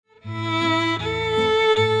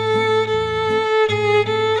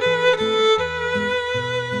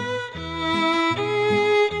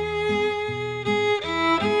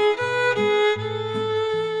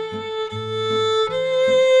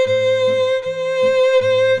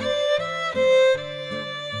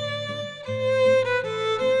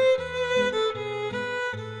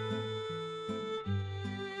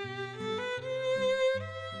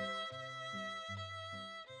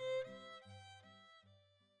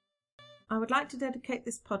I would like to dedicate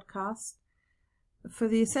this podcast for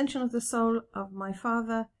the ascension of the soul of my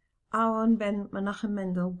father, Aaron ben Menachem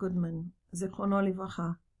Mendel Goodman, Zichrono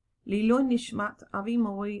Livracha. L'ilui nishmat Avi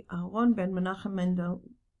Mori Aaron ben Menachem Mendel,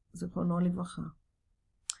 Zichrono Livracha.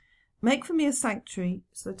 Make for me a sanctuary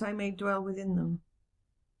so that I may dwell within them.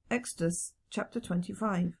 Exodus chapter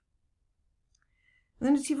 25. The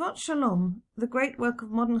Netivot Shalom, the great work of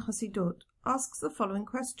modern Chassidut, asks the following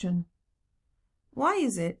question. Why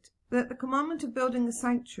is it that the commandment of building a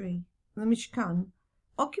sanctuary, the Mishkan,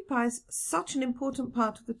 occupies such an important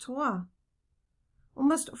part of the Torah?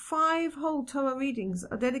 Almost 5 whole Torah readings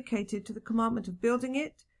are dedicated to the commandment of building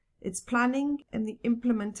it, its planning, and the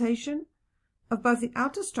implementation of both the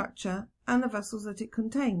outer structure and the vessels that it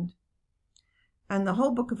contained. And the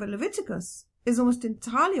whole book of Leviticus is almost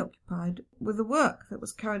entirely occupied with the work that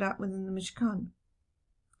was carried out within the Mishkan.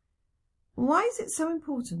 Why is it so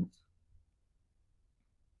important?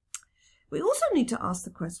 We also need to ask the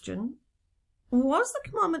question, was the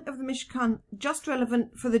commandment of the Mishkan just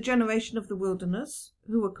relevant for the generation of the wilderness,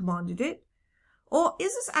 who were commanded it, or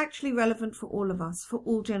is this actually relevant for all of us, for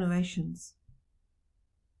all generations?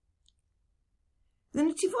 The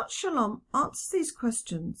Netivot Shalom answers these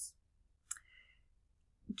questions.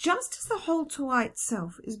 Just as the whole Torah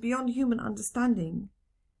itself is beyond human understanding,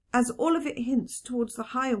 as all of it hints towards the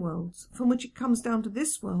higher worlds from which it comes down to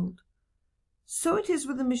this world, so it is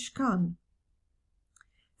with the Mishkan.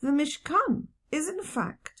 The Mishkan is in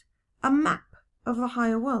fact a map of the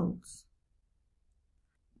higher worlds.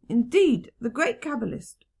 Indeed, the great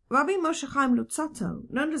Kabbalist, Rabbi Moshe Chaim Luzzatto,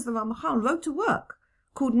 known as the Ramchal, wrote a work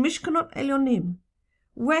called Mishkanot Elyonim,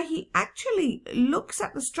 where he actually looks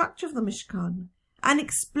at the structure of the Mishkan and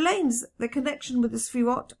explains the connection with the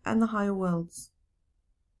Sfirot and the higher worlds.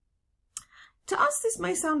 To us this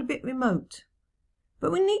may sound a bit remote,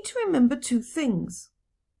 but we need to remember 2 things.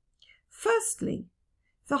 Firstly,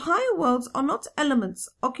 the higher worlds are not elements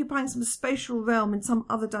occupying some spatial realm in some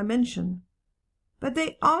other dimension, but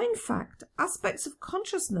they are in fact aspects of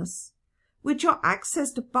consciousness which are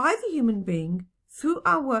accessed by the human being through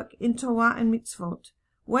our work in Torah and Mitzvot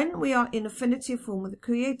when we are in affinity form with the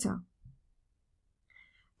Creator.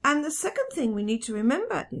 And the second thing we need to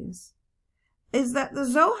remember is that the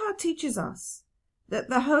Zohar teaches us that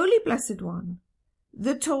the Holy Blessed One,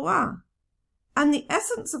 the Torah, and the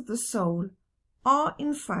essence of the soul are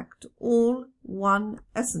in fact all one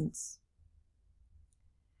essence.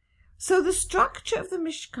 So the structure of the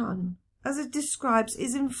Mishkan, as it describes,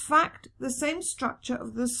 is in fact the same structure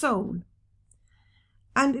of the soul,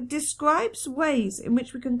 and it describes ways in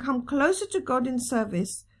which we can come closer to God in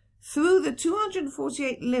service through the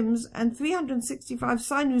 248 limbs and 365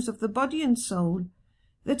 sinus of the body and soul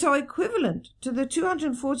that are equivalent to the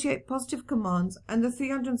 248 positive commands and the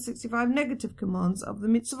 365 negative commands of the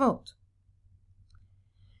mitzvot.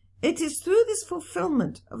 It is through this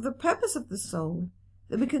fulfillment of the purpose of the soul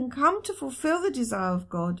that we can come to fulfill the desire of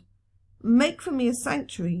God, make for me a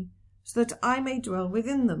sanctuary so that I may dwell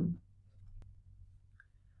within them.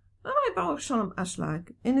 Rabbi Baruch Shalom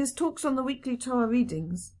Ashlag, in his talks on the weekly Torah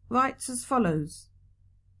readings, writes as follows.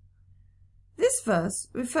 This verse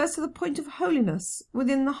refers to the point of holiness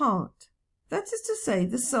within the heart, that is to say,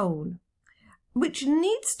 the soul, which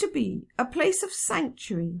needs to be a place of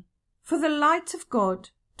sanctuary for the light of God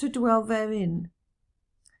to dwell therein.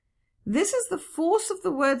 This is the force of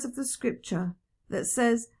the words of the scripture that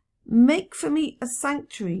says, "Make for me a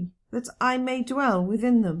sanctuary that I may dwell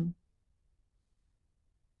within them."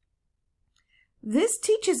 This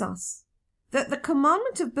teaches us that the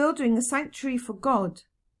commandment of building a sanctuary for God,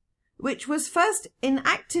 which was first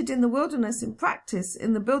enacted in the wilderness in practice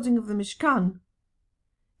in the building of the Mishkan,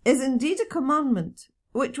 is indeed a commandment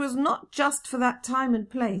which was not just for that time and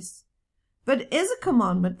place, but is a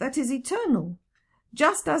commandment that is eternal,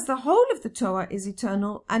 just as the whole of the Torah is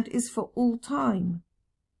eternal and is for all time.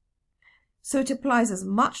 So it applies as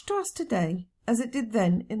much to us today as it did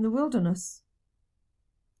then in the wilderness.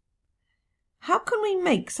 How can we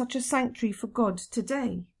make such a sanctuary for God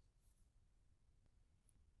today?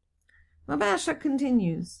 Rabbi Asher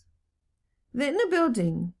continues, the inner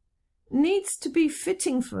building needs to be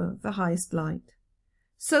fitting for the highest light,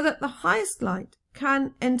 so that the highest light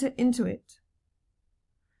can enter into it.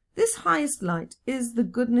 This highest light is the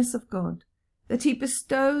goodness of God that he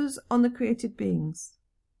bestows on the created beings.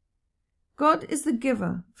 God is the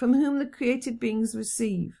giver from whom the created beings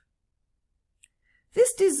receive.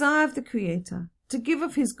 This desire of the Creator to give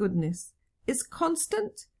of his goodness is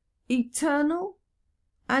constant, eternal,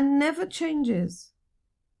 and never changes.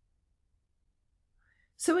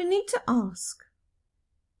 So we need to ask,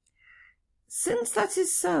 since that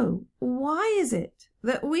is so, why is it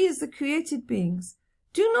that we as the created beings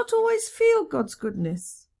do not always feel God's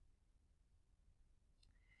goodness?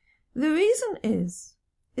 The reason is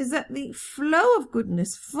that the flow of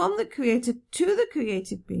goodness from the Creator to the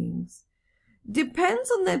created beings depends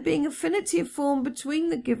on there being affinity of form between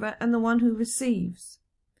the giver and the one who receives.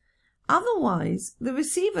 Otherwise, the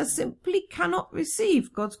receiver simply cannot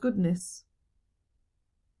receive God's goodness.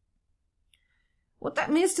 What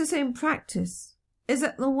that means to say in practice is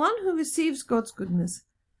that the one who receives God's goodness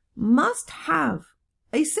must have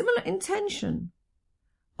a similar intention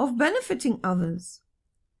of benefiting others,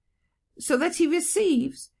 so that he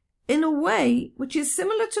receives in a way which is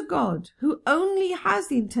similar to God, who only has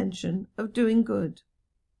the intention of doing good.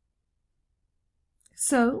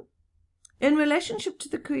 So, in relationship to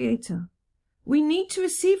the Creator, we need to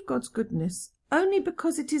receive God's goodness only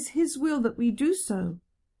because it is His will that we do so,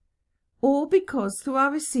 or because through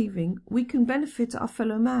our receiving we can benefit our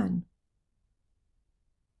fellow man.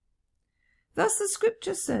 Thus the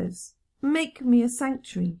scripture says, "Make me a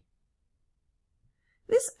sanctuary."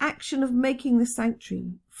 This action of making the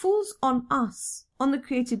sanctuary falls on us, on the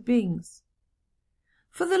created beings.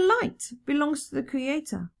 For the light belongs to the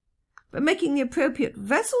Creator, but making the appropriate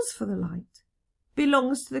vessels for the light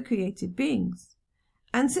belongs to the created beings.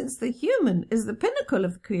 And since the human is the pinnacle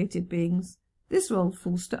of the created beings, this role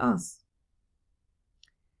falls to us.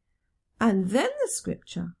 And then the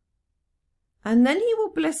scripture, "And then he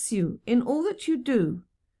will bless you in all that you do,"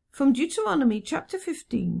 from Deuteronomy chapter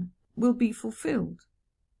 15, will be fulfilled.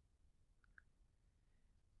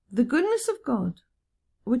 The goodness of God,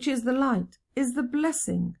 which is the light, is the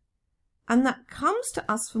blessing, and that comes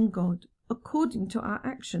to us from God according to our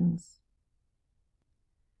actions.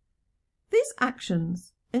 These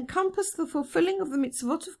actions encompass the fulfilling of the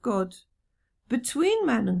mitzvot of God between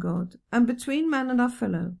man and God, and between man and our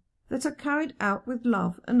fellow, that are carried out with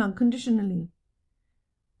love and unconditionally,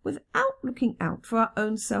 without looking out for our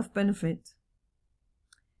own self-benefit.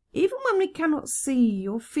 Even when we cannot see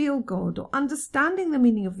or feel God, or understanding the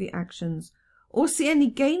meaning of the actions, or see any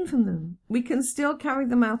gain from them, we can still carry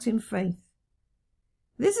them out in faith.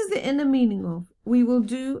 This is the inner meaning of "we will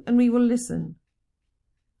do and we will listen."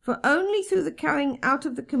 For only through the carrying out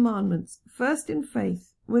of the commandments, first in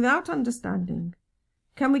faith, without understanding,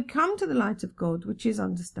 can we come to the light of God, which is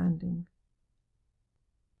understanding.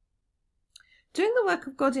 Doing the work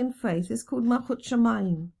of God in faith is called Malchut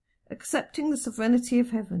Shamayim, accepting the sovereignty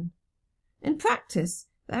of heaven. In practice,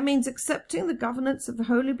 that means accepting the governance of the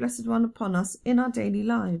Holy Blessed One upon us in our daily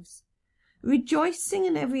lives, rejoicing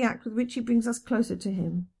in every act with which he brings us closer to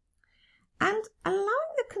him, and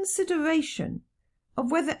allowing the consideration of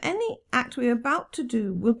whether any act we are about to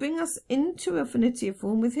do will bring us into affinity of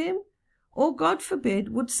form with him, or, God forbid,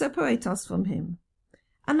 would separate us from him,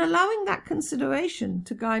 and allowing that consideration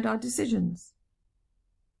to guide our decisions.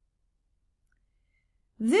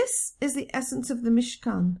 This is the essence of the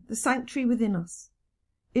Mishkan, the sanctuary within us,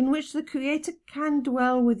 in which the Creator can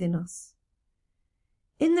dwell within us.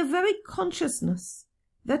 In the very consciousness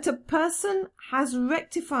that a person has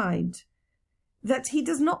rectified that he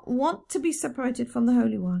does not want to be separated from the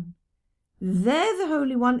Holy One, there the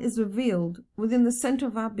Holy One is revealed within the center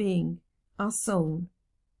of our being, our soul.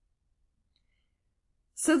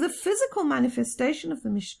 So the physical manifestation of the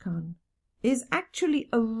Mishkan is actually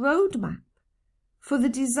a roadmap for the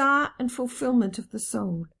desire and fulfillment of the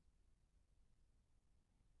soul.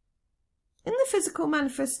 In the physical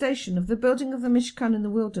manifestation of the building of the Mishkan in the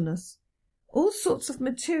wilderness, all sorts of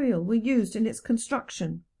material were used in its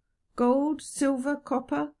construction: gold, silver,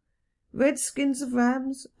 copper, red skins of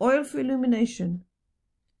rams, oil for illumination.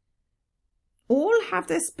 All have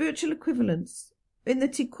their spiritual equivalents in the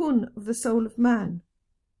tikkun of the soul of man.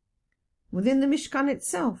 Within the Mishkan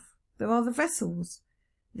itself, there are the vessels,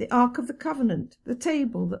 the Ark of the Covenant, the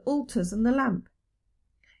table, the altars, and the lamp.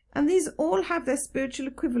 And these all have their spiritual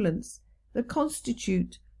equivalents that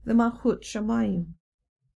constitute the Malchut Shamayim.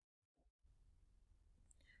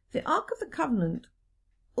 The Ark of the Covenant,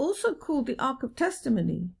 also called the Ark of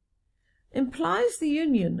Testimony, implies the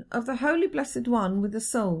union of the Holy Blessed One with the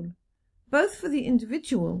soul, both for the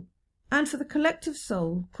individual and for the collective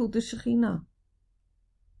soul called the Shekhinah.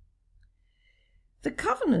 The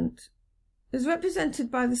covenant is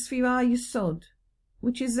represented by the Sfirah Yesod,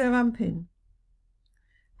 which is Zeir Anpin,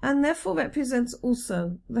 and therefore represents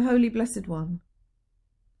also the Holy Blessed One.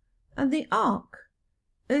 And the Ark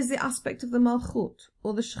is the aspect of the Malchut,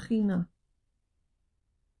 or the Shekhinah.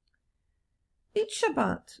 Each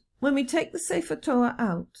Shabbat, when we take the Sefer Torah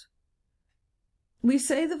out, we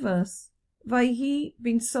say the verse, Vayhi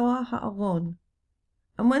bin Soah Ha'aron,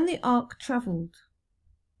 and when the Ark travelled.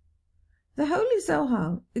 The Holy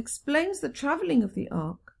Zohar explains the travelling of the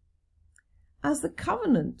ark as the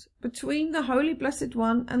covenant between the Holy Blessed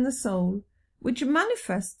One and the soul, which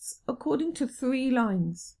manifests according to 3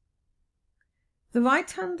 lines: the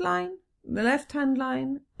right-hand line, the left-hand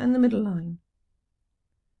line, and the middle line.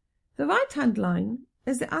 The right-hand line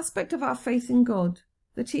is the aspect of our faith in God,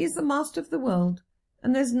 that He is the master of the world,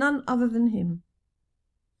 and there's none other than Him.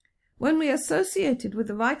 When we are associated with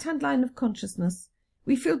the right-hand line of consciousness,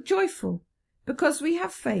 we feel joyful because we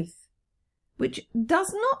have faith, which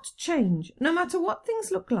does not change no matter what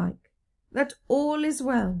things look like, that all is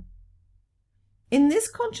well. In this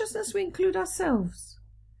consciousness we include ourselves.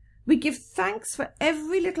 We give thanks for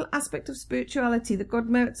every little aspect of spirituality that God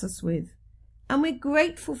merits us with, and we're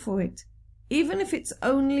grateful for it, even if it's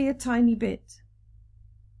only a tiny bit.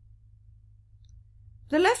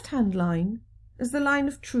 The left-hand line is the line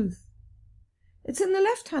of truth. It's in the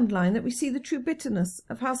left-hand line that we see the true bitterness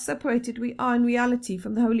of how separated we are in reality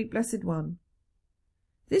from the Holy Blessed One.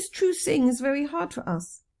 This true seeing is very hard for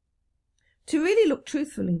us. To really look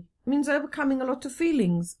truthfully means overcoming a lot of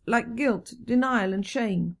feelings like guilt, denial, and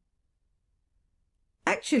shame.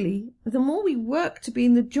 Actually, the more we work to be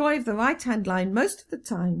in the joy of the right-hand line most of the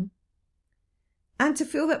time, and to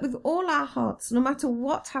feel that with all our hearts, no matter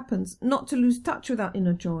what happens, not to lose touch with our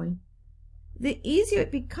inner joy, the easier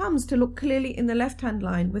it becomes to look clearly in the left-hand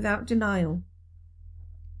line without denial.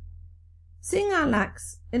 Seeing our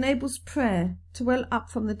lacks enables prayer to well up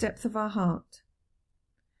from the depth of our heart.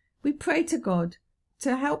 We pray to God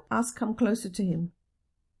to help us come closer to Him.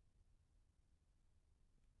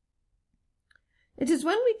 It is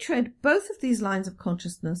when we tread both of these lines of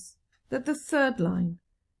consciousness that the third line,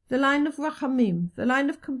 the line of Rachamim, the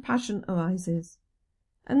line of compassion, arises.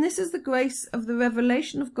 And this is the grace of the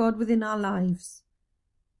revelation of God within our lives.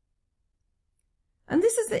 And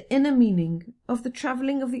this is the inner meaning of the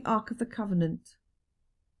travelling of the Ark of the Covenant.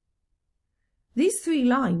 These 3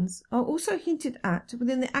 lines are also hinted at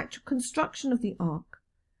within the actual construction of the Ark,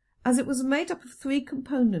 as it was made up of 3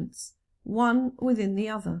 components, one within the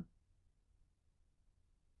other.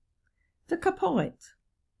 The Kaporet.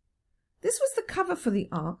 This was the cover for the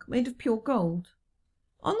Ark, made of pure gold.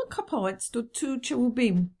 On the Kaporet stood 2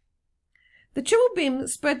 cherubim. The cherubim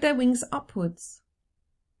spread their wings upwards.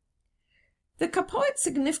 The Kaporet's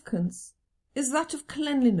significance is that of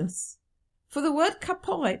cleanliness, for the word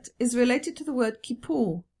Kaporet is related to the word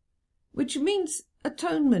Kippur, which means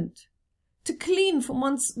atonement, to clean from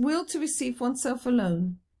one's will to receive oneself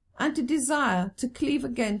alone, and to desire to cleave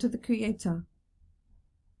again to the Creator.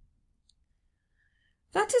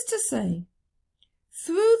 That is to say,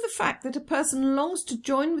 through the fact that a person longs to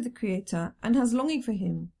join with the Creator and has longing for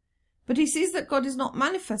Him, but he sees that God is not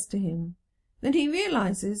manifest to him, then he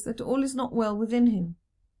realizes that all is not well within him.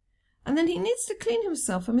 And then he needs to clean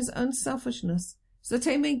himself from his own selfishness so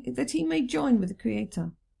that he may join with the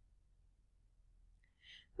Creator.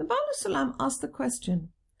 The Baal HaSulam asked the question,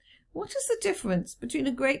 what is the difference between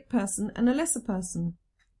a great person and a lesser person?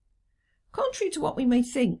 Contrary to what we may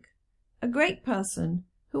think, a great person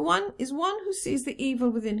is one who sees the evil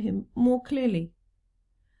within him more clearly.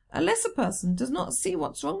 A lesser person does not see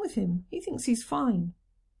what's wrong with him. He thinks he's fine.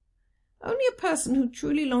 Only a person who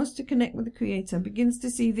truly longs to connect with the Creator begins to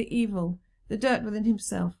see the evil, the dirt within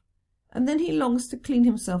himself, and then he longs to clean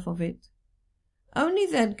himself of it. Only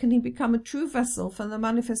then can he become a true vessel for the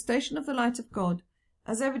manifestation of the light of God,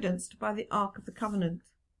 as evidenced by the Ark of the Covenant.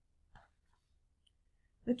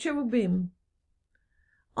 The cherubim.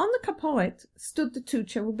 On the Kaporet stood the 2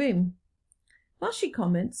 cherubim. Rashi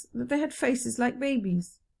comments that they had faces like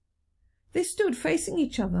babies. They stood facing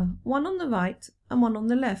each other, one on the right and one on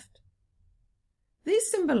the left. These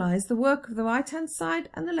symbolize the work of the right-hand side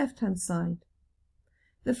and the left-hand side.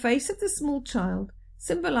 The face of the small child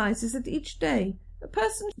symbolizes that each day a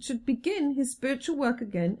person should begin his spiritual work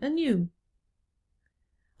again anew.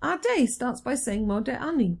 Our day starts by saying Modeh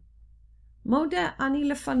Ani. Modeh Ani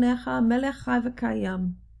lefanecha melech chai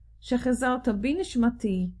v'kayam, shechazarta bi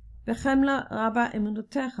nishmati v'chemla rabba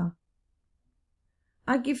emunotecha.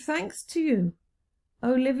 I give thanks to you,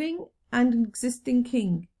 O living and existing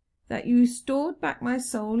King, that you restored back my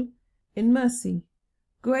soul in mercy.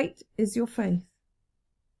 Great is your faith.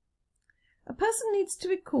 A person needs to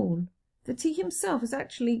recall that he himself is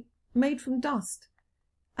actually made from dust,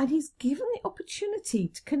 and he's given the opportunity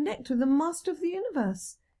to connect with the Master of the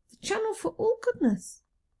universe, the channel for all goodness.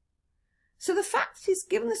 So the fact that he's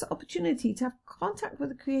given this opportunity to have contact with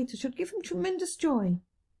the Creator should give him tremendous joy.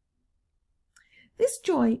 This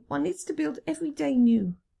joy one needs to build every day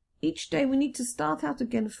new. Each day we need to start out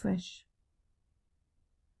again afresh.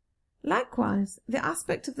 Likewise, the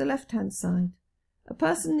aspect of the left-hand side, A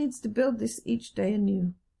person needs to build this each day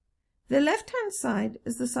anew. The left-hand side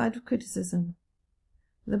is the side of criticism.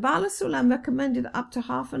 The Baal HaSulam recommended up to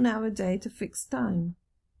half an hour a day to fix time.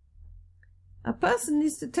 A person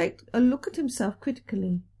needs to take a look at himself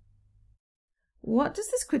critically. What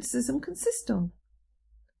does this criticism consist of?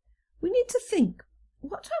 We need to think,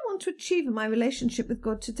 what do I want to achieve in my relationship with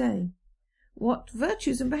God today? What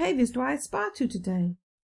virtues and behaviors do I aspire to today?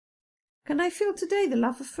 Can I feel today the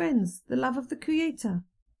love of friends, the love of the Creator?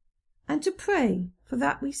 And to pray for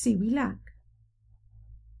that we see we lack.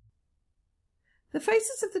 The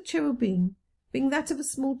faces of the cherubim, being that of a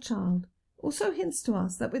small child, also hints to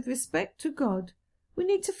us that with respect to God, we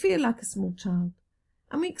need to feel like a small child,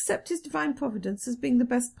 and we accept His divine providence as being the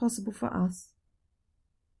best possible for us.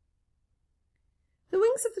 The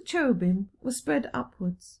wings of the cherubim were spread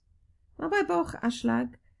upwards. Rabbi Baruch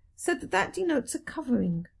Ashlag said that denotes a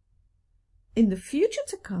covering. In the future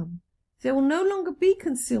to come, there will no longer be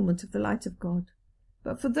concealment of the light of God,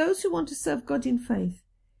 but for those who want to serve God in faith,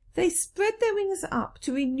 they spread their wings up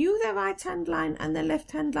to renew their right-hand line and their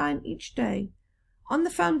left-hand line each day on the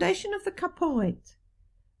foundation of the kaporet,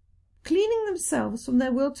 cleaning themselves from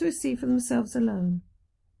their will to receive for themselves alone.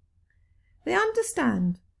 They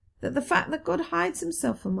understand that the fact that God hides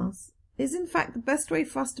Himself from us is in fact the best way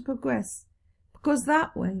for us to progress, because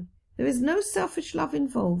that way there is no selfish love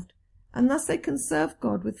involved, and thus they can serve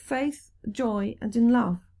God with faith, joy, and in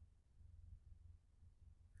love.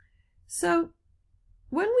 So,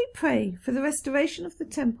 when we pray for the restoration of the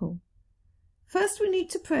temple, first we need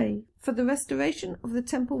to pray for the restoration of the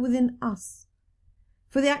temple within us,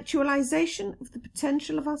 for the actualization of the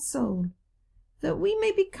potential of our soul, that we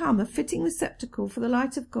may become a fitting receptacle for the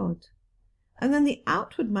light of God, and then the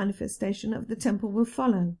outward manifestation of the temple will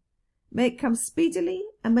follow. May it come speedily,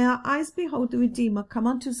 and may our eyes behold the Redeemer come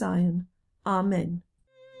unto Zion. Amen.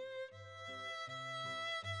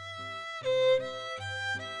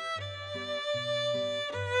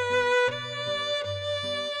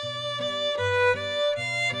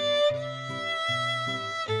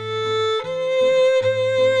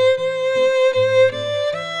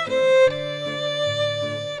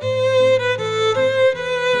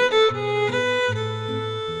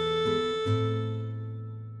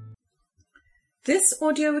 This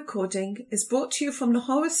audio recording is brought to you from the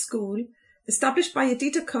Horus School, established by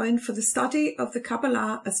Yedida Cohen for the study of the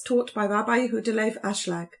Kabbalah as taught by Rabbi Yehuda Leib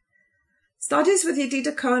Ashlag. Studies with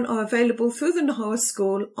Yedida Cohen are available through the Horus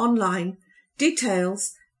School online.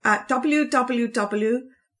 Details at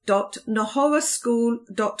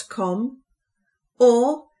www.nahoraschool.com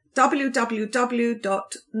or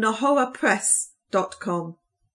www.nahorapress.com.